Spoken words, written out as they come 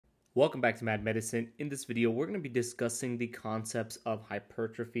Welcome back to Mad Medicine. In this video, we're going to be discussing the concepts of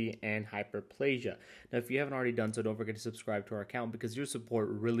hypertrophy and hyperplasia. Now, if you haven't already done so, don't forget to subscribe to our account because your support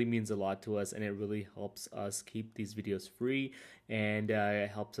really means a lot to us and it really helps us keep these videos free and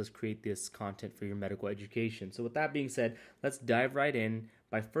it helps us create this content for your medical education. So with that being said, let's dive right in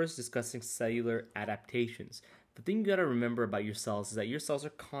by first discussing cellular adaptations. The thing you got to remember about your cells is that your cells are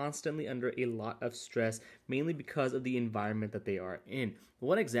constantly under a lot of stress, mainly because of the environment that they are in.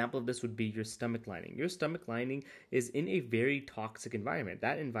 One example of this would be your stomach lining. Your stomach lining is in a very toxic environment.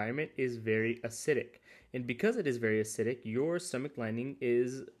 That environment is very acidic. And because it is very acidic, your stomach lining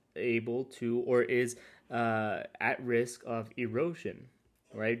is able to or is at risk of erosion,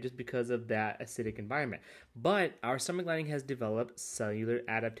 right? Just because of that acidic environment. But our stomach lining has developed cellular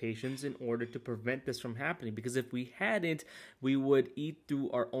adaptations in order to prevent this from happening, because if we hadn't, we would eat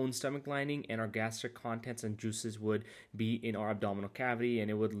through our own stomach lining and our gastric contents and juices would be in our abdominal cavity and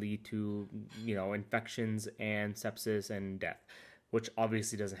it would lead to, infections and sepsis and death, which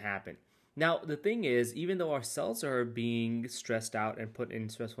obviously doesn't happen. Now, the thing is, even though our cells are being stressed out and put in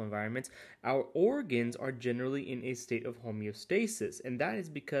stressful environments, our organs are generally in a state of homeostasis. And that is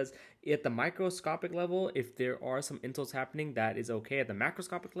because at the microscopic level, if there are some insults happening, that is okay. At the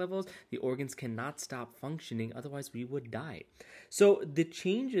macroscopic levels, the organs cannot stop functioning, otherwise we would die. So the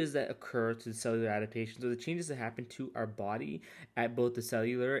changes that occur to the cellular adaptations, or the changes that happen to our body at both the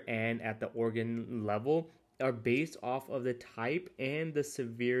cellular and at the organ level, are based off of the type and the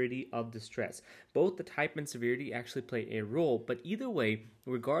severity of the stress. Both the type and severity actually play a role, but either way,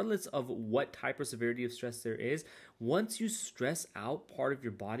 regardless of what type or severity of stress there is, once you stress out part of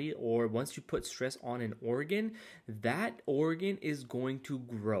your body or once you put stress on an organ, that organ is going to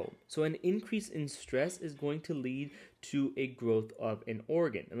grow. So an increase in stress is going to lead to a growth of an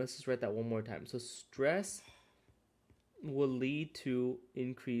organ. And let's just write that one more time. So stress will lead to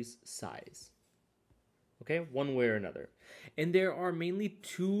increased size. Okay, one way or another. And there are mainly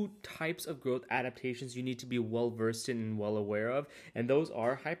two types of growth adaptations you need to be well versed in and well aware of, and those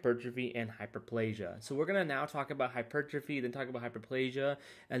are hypertrophy and hyperplasia. So we're going to now talk about hypertrophy, then talk about hyperplasia,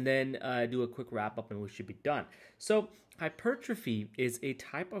 and then do a quick wrap up and we should be done. So hypertrophy is a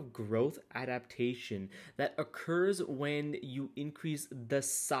type of growth adaptation that occurs when you increase the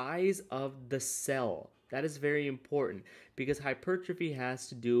size of the cell. That is very important because hypertrophy has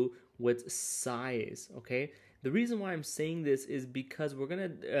to do with size, okay? The reason why I'm saying this is because we're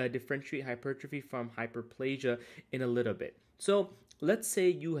going to differentiate hypertrophy from hyperplasia in a little bit. So let's say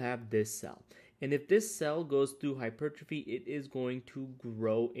you have this cell. And if this cell goes through hypertrophy, it is going to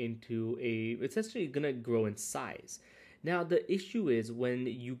grow into it's actually going to grow in size. Now, the issue is when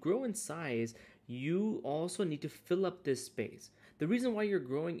you grow in size, you also need to fill up this space. The reason why you're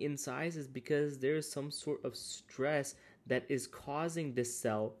growing in size is because there's some sort of stress that is causing this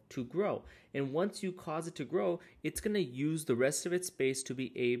cell to grow. And once you cause it to grow, it's going to use the rest of its space to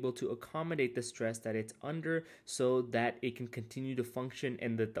be able to accommodate the stress that it's under so that it can continue to function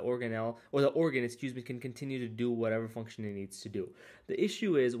and that the organ can continue to do whatever function it needs to do. The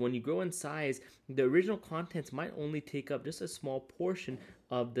issue is when you grow in size, the original contents might only take up just a small portion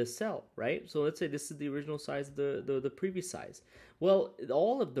of the cell, right? So let's say this is the original size of the previous size. Well,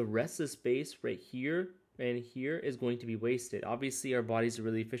 all of the rest of the space right here and here is going to be wasted. Obviously, our bodies are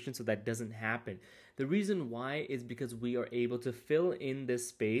really efficient, so that doesn't happen. The reason why is because we are able to fill in this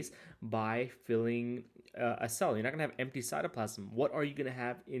space by filling a cell. You're not going to have empty cytoplasm. What are you going to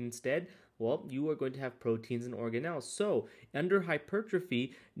have instead? Well, you are going to have proteins and organelles. So under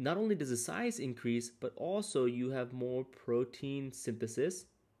hypertrophy, not only does the size increase, but also you have more protein synthesis.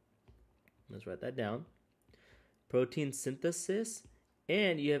 Let's write that down. Protein synthesis,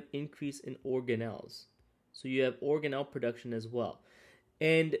 and you have increase in organelles. So you have organelle production as well.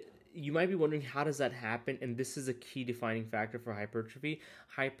 And you might be wondering, how does that happen? And this is a key defining factor for hypertrophy.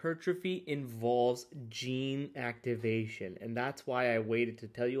 Hypertrophy involves gene activation. And that's why I waited to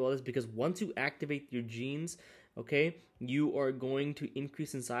tell you all this, because once you activate your genes, okay, you are going to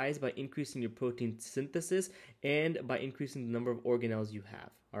increase in size by increasing your protein synthesis and by increasing the number of organelles you have,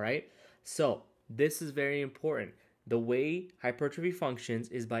 all right? So this is very important. The way hypertrophy functions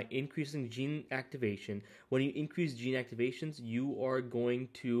is by increasing gene activation. When you increase gene activations, you are going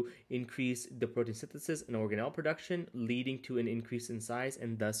to increase the protein synthesis and organelle production, leading to an increase in size,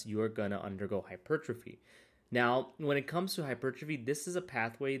 and thus you are going to undergo hypertrophy. Now, when it comes to hypertrophy, this is a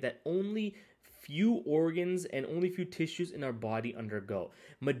pathway that only few organs and only few tissues in our body undergo.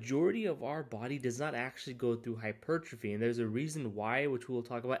 Majority of our body does not actually go through hypertrophy, and there's a reason why, which we'll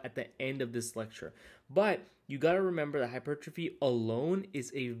talk about at the end of this lecture. But you got to remember that hypertrophy alone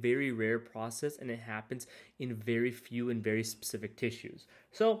is a very rare process, and it happens in very few and very specific tissues.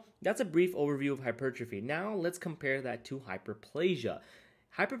 So that's a brief overview of hypertrophy. Now let's compare that to hyperplasia.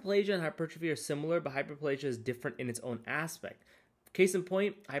 Hyperplasia and hypertrophy are similar, but hyperplasia is different in its own aspect. Case in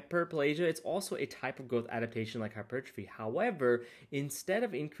point, hyperplasia, it's also a type of growth adaptation like hypertrophy. However, instead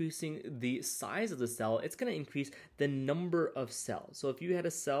of increasing the size of the cell, it's going to increase the number of cells. So if you had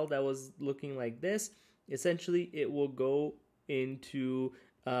a cell that was looking like this, essentially it will go into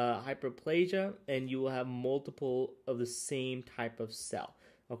hyperplasia, and you will have multiple of the same type of cell,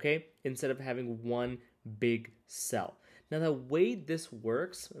 okay? Instead of having one big cell. Now the way this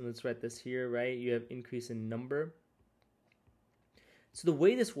works, and let's write this here, right? You have increase in number. So the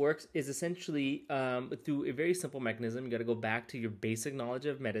way this works is essentially through a very simple mechanism. You got to go back to your basic knowledge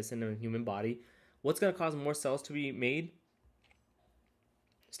of medicine and the human body. What's going to cause more cells to be made?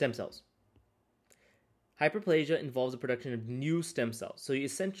 Stem cells. Hyperplasia involves the production of new stem cells. So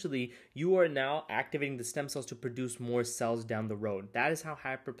essentially, you are now activating the stem cells to produce more cells down the road. That is how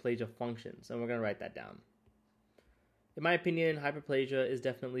hyperplasia functions, and we're going to write that down. In my opinion, hyperplasia is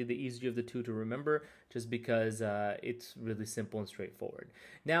definitely the easier of the two to remember, just because it's really simple and straightforward.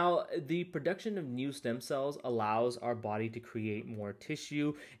 Now, the production of new stem cells allows our body to create more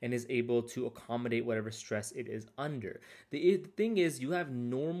tissue and is able to accommodate whatever stress it is under. The thing is, you have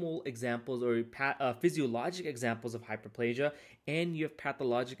normal examples or physiologic examples of hyperplasia, and you have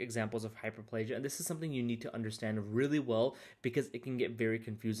pathologic examples of hyperplasia, and this is something you need to understand really well because it can get very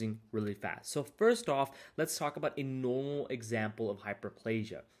confusing really fast. So first off, let's talk about a normal example of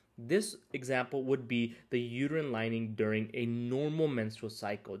hyperplasia. This example would be the uterine lining during a normal menstrual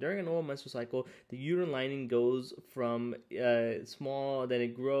cycle. During a normal menstrual cycle, the uterine lining goes from small, then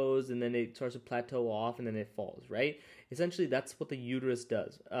it grows, and then it starts to plateau off, and then it falls, right? Essentially, that's what the uterus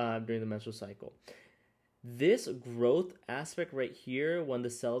does during the menstrual cycle. This growth aspect right here, when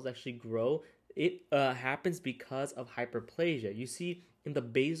the cells actually grow, it happens because of hyperplasia. You see, in the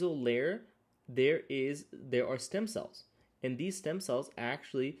basal layer, there are stem cells, and these stem cells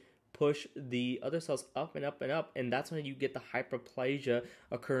actually push the other cells up and up and up, and that's when you get the hyperplasia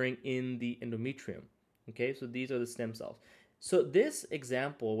occurring in the endometrium. Okay, so these are the stem cells. So this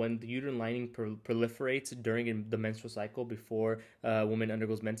example, when the uterine lining proliferates during the menstrual cycle before a woman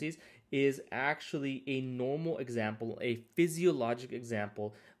undergoes menses, is actually a normal example, a physiologic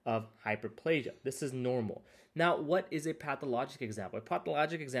example of hyperplasia. This is normal. Now, what is a pathologic example? A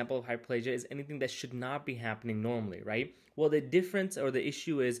pathologic example of hyperplasia is anything that should not be happening normally, right? Well, the difference or the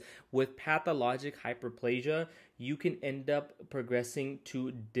issue is with pathologic hyperplasia, you can end up progressing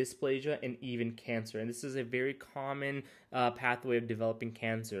to dysplasia and even cancer. And this is a very common pathway of developing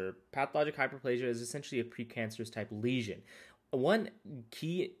cancer. Pathologic hyperplasia is essentially a precancerous type lesion. One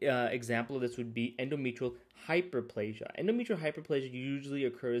key example of this would be endometrial hyperplasia. Endometrial hyperplasia usually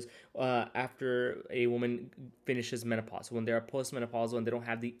occurs after a woman finishes menopause. So when they are postmenopausal and they don't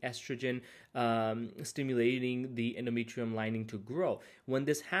have the estrogen stimulating the endometrium lining to grow. When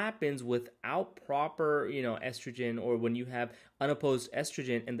this happens without proper, estrogen, or when you have unopposed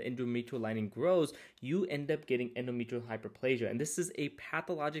estrogen and the endometrial lining grows, you end up getting endometrial hyperplasia. And this is a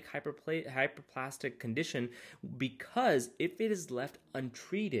pathologic hyperplastic condition because if it is left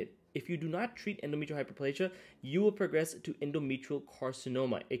untreated, if you do not treat endometrial hyperplasia, you will progress to endometrial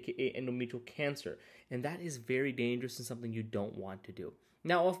carcinoma, aka endometrial cancer. And that is very dangerous and something you don't want to do.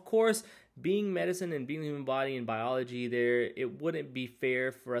 Now, of course, being medicine and being the human body and biology, it wouldn't be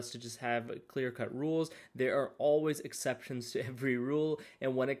fair for us to just have clear-cut rules. There are always exceptions to every rule.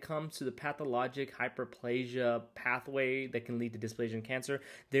 And when it comes to the pathologic hyperplasia pathway that can lead to dysplasia and cancer,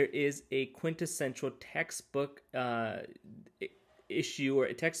 there is a quintessential textbook issue or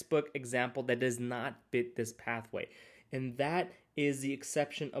a textbook example that does not fit this pathway. And that is the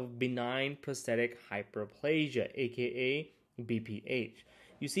exception of benign prostatic hyperplasia, aka BPH.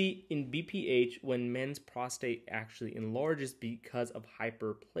 You see, in BPH, when men's prostate actually enlarges because of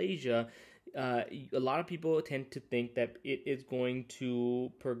hyperplasia, a lot of people tend to think that it is going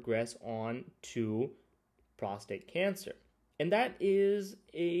to progress on to prostate cancer. And that is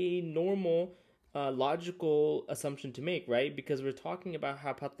a normal logical assumption to make, right? Because we're talking about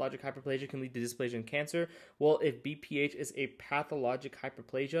how pathologic hyperplasia can lead to dysplasia and cancer. Well, if BPH is a pathologic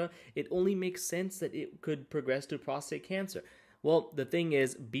hyperplasia, it only makes sense that it could progress to prostate cancer. Well, the thing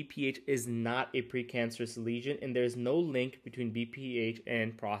is, BPH is not a precancerous lesion, and there's no link between BPH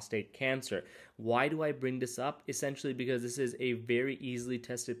and prostate cancer. Why do I bring this up? Essentially because this is a very easily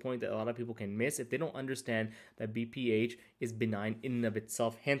tested point that a lot of people can miss if they don't understand that BPH is benign in and of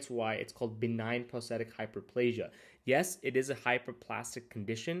itself, hence why it's called benign prostatic hyperplasia. Yes, it is a hyperplastic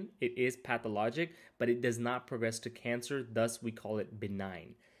condition. It is pathologic, but it does not progress to cancer, thus we call it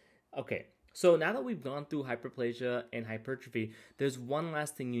benign. Okay. So now that we've gone through hyperplasia and hypertrophy, there's one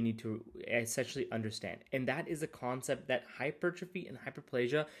last thing you need to essentially understand, and that is the concept that hypertrophy and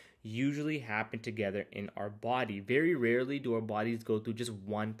hyperplasia usually happen together in our body. Very rarely do our bodies go through just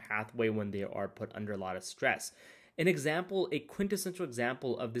one pathway when they are put under a lot of stress. An example, a quintessential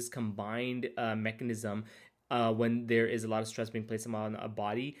example of this combined mechanism when there is a lot of stress being placed on a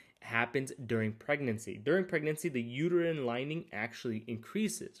body happens during pregnancy. During pregnancy, the uterine lining actually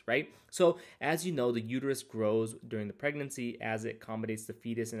increases, right? So as you know, the uterus grows during the pregnancy as it accommodates the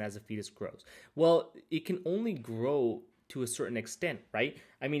fetus and as the fetus grows. Well, it can only grow to a certain extent, right?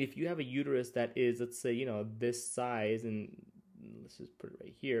 I mean, if you have a uterus that is, let's say, this size, and let's just put it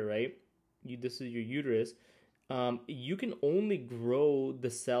right here, right? This is your uterus. You can only grow the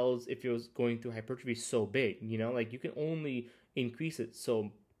cells if it was going through hypertrophy so big, like you can only increase it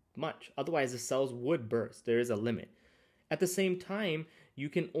so much. Otherwise, the cells would burst. There is a limit. At the same time, you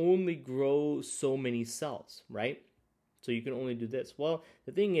can only grow so many cells, right? So you can only do this. Well,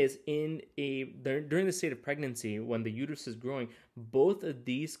 the thing is, during the state of pregnancy, when the uterus is growing, both of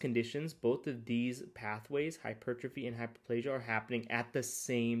these conditions, both of these pathways, hypertrophy and hyperplasia, are happening at the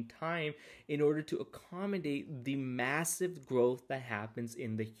same time in order to accommodate the massive growth that happens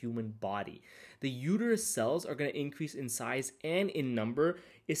in the human body. The uterus cells are going to increase in size and in number,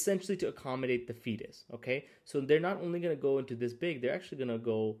 essentially to accommodate the fetus, okay? So they're not only going to go into this big, they're actually going to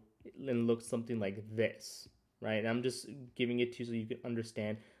go and look something like this. Right? And I'm just giving it to you so you can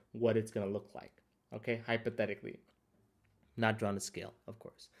understand what it's going to look like, okay? Hypothetically. Not drawn to scale, of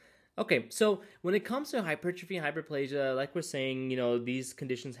course. Okay, so when it comes to hypertrophy and hyperplasia, like we're saying, these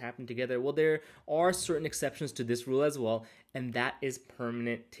conditions happen together. Well, there are certain exceptions to this rule as well, and that is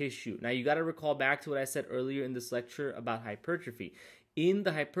permanent tissue. Now, you got to recall back to what I said earlier in this lecture about hypertrophy. In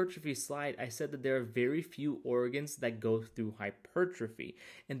the hypertrophy slide, I said that there are very few organs that go through hypertrophy.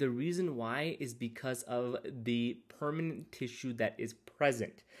 And the reason why is because of the permanent tissue that is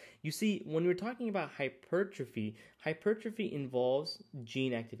present. You see, when we're talking about hypertrophy, hypertrophy involves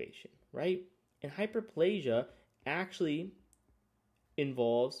gene activation, right? And hyperplasia actually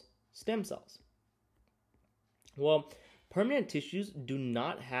involves stem cells. Well, permanent tissues do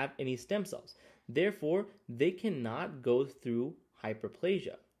not have any stem cells. Therefore, they cannot go through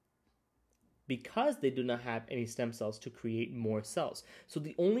hyperplasia because they do not have any stem cells to create more cells. So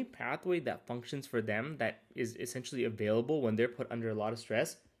the only pathway that functions for them, that is essentially available when they're put under a lot of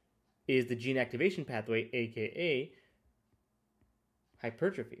stress, is the gene activation pathway, aka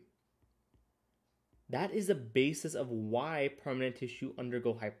hypertrophy. That is the basis of why permanent tissue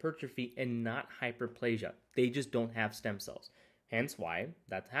undergo hypertrophy and not hyperplasia. They just don't have stem cells. Hence why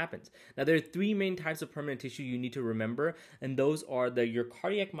that happens. Now, there are three main types of permanent tissue you need to remember, and those are your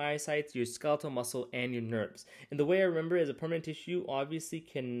cardiac myocytes, your skeletal muscle, and your nerves. And the way I remember is a permanent tissue obviously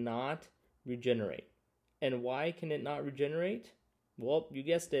cannot regenerate. And why can it not regenerate? Well, you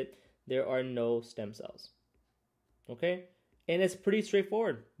guessed it, there are no stem cells. Okay? And it's pretty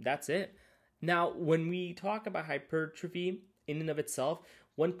straightforward. That's it. Now, when we talk about hypertrophy in and of itself,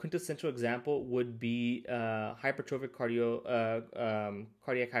 one quintessential example would be hypertrophic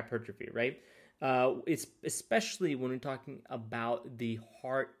cardiac hypertrophy, right? It's especially when we're talking about the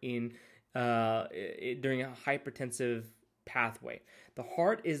heart during a hypertensive pathway. The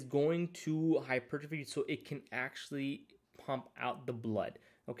heart is going to hypertrophy so it can actually pump out the blood.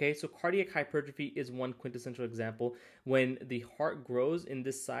 Okay, so cardiac hypertrophy is one quintessential example. When the heart grows in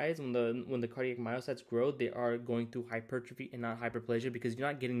this size, when the cardiac myocytes grow, they are going through hypertrophy and not hyperplasia because you're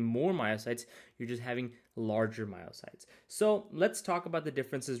not getting more myocytes, you're just having larger myocytes. So let's talk about the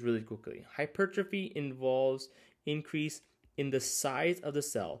differences really quickly. Hypertrophy involves increase in the size of the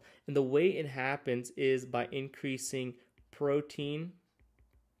cell, and the way it happens is by increasing protein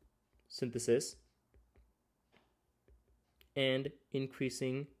synthesis and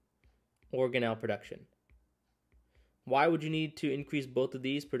increasing organelle production. Why would you need to increase both of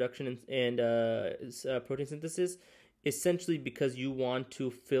these, production and protein synthesis? Essentially because you want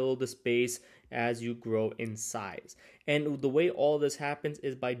to fill the space as you grow in size. And the way all this happens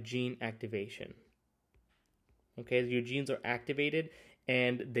is by gene activation. Okay, your genes are activated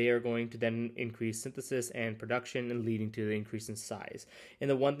and they are going to then increase synthesis and production and leading to the increase in size. And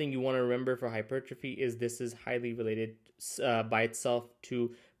the one thing you want to remember for hypertrophy is this is highly related by itself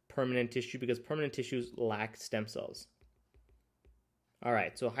to permanent tissue, because permanent tissues lack stem cells. All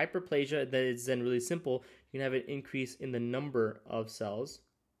right, so hyperplasia, that is then really simple. You can have an increase in the number of cells,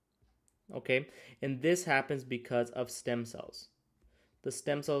 okay? And this happens because of stem cells. The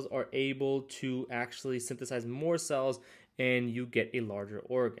stem cells are able to actually synthesize more cells and you get a larger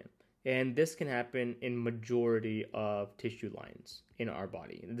organ. And this can happen in majority of tissue lines in our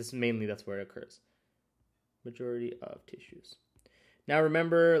body. And that's where it occurs. Majority of tissues. Now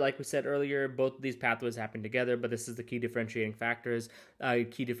remember, like we said earlier, both of these pathways happen together, but this is the key differentiating factors,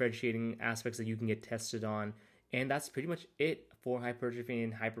 key differentiating aspects that you can get tested on. And that's pretty much it for hypertrophy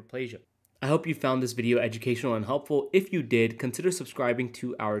and hyperplasia. I hope you found this video educational and helpful. If you did, consider subscribing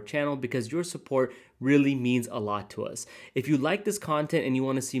to our channel because your support really means a lot to us. If you like this content and you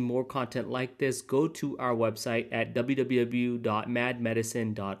want to see more content like this, go to our website at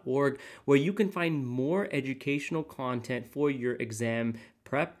www.madmedicine.org, where you can find more educational content for your exam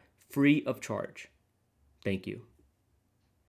prep free of charge. Thank you.